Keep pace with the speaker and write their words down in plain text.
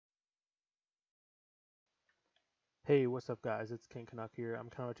Hey, what's up guys? It's KingCanuck here. I'm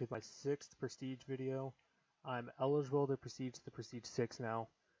coming to my 6th Prestige video. I'm eligible to Prestige the Prestige 6 now,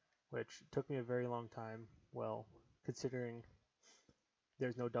 which took me a very long time, well, considering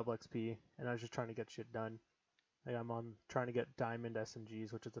there's no double XP, and I was just trying to get shit done. Like, I'm on trying to get diamond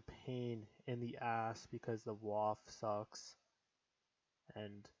SMGs, which is a pain in the ass because the WAF sucks,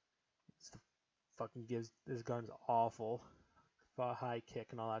 and it's the fucking gives this gun's awful. High kick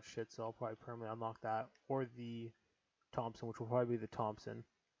and all that shit, so I'll probably permanently unlock that, or the Thompson, which will probably be the Thompson,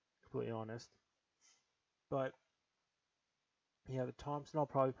 completely honest. But yeah, the Thompson I'll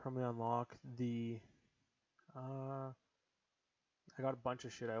probably permanently unlock. I got a bunch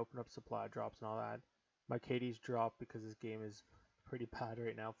of shit. I opened up supply drops and all that. My KD's dropped because this game is pretty bad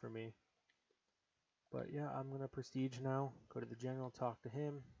right now for me. But yeah, I'm gonna Prestige now. Go to the general, talk to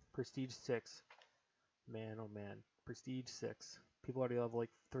him. Prestige 6. Man, oh man. Prestige 6. People already level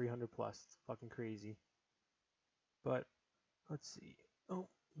like 300 plus. It's fucking crazy. But let's see. Oh,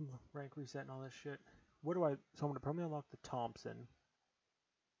 rank reset and all this shit. So I'm gonna permanently unlock the Thompson.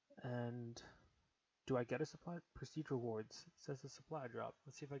 And do I get a supply? Prestige rewards. It says a supply drop.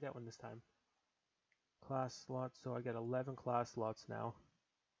 Let's see if I get one this time. Class slots. So I get 11 class slots now.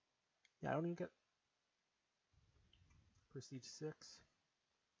 Yeah, I don't even get Prestige 6,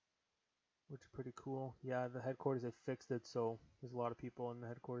 which is pretty cool. Yeah, the headquarters, they fixed it, so there's a lot of people in the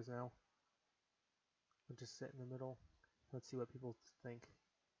headquarters now. I'll just sit in the middle. Let's see what people think.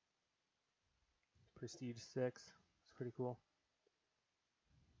 Prestige 6. It's pretty cool.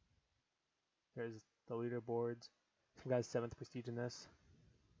 There's the leaderboards. Some guy's 7th prestige in this.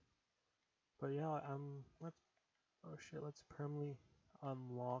 But yeah, let's permanently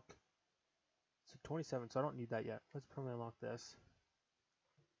unlock. So 27, so I don't need that yet. Let's permanently unlock this.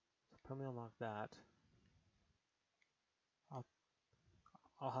 So permanently unlock that.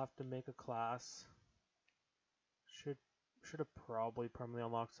 I'll have to make a class. Should have probably permanently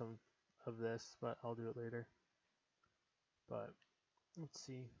unlocked some of this, but I'll do it later. But let's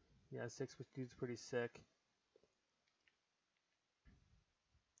see. Yeah, 6 prestige is pretty sick.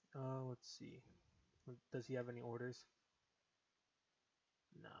 Let's see. Does he have any orders?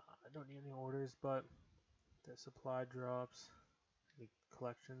 Nah, I don't need any orders, but the supply drops, the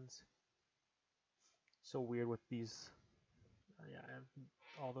collections. So weird with these. Yeah, I have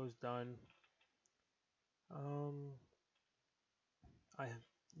all those done.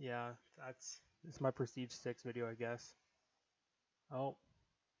 Yeah, it's my Prestige 6 video, I guess. Oh,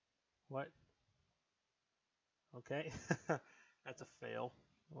 what? Okay, that's a fail.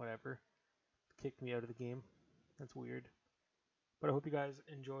 Whatever. Kicked me out of the game. That's weird. But I hope you guys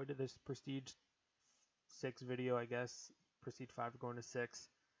enjoyed this Prestige 6 video, I guess. Prestige 5 going to 6.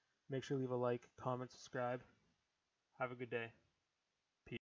 Make sure to leave a like, comment, subscribe. Have a good day.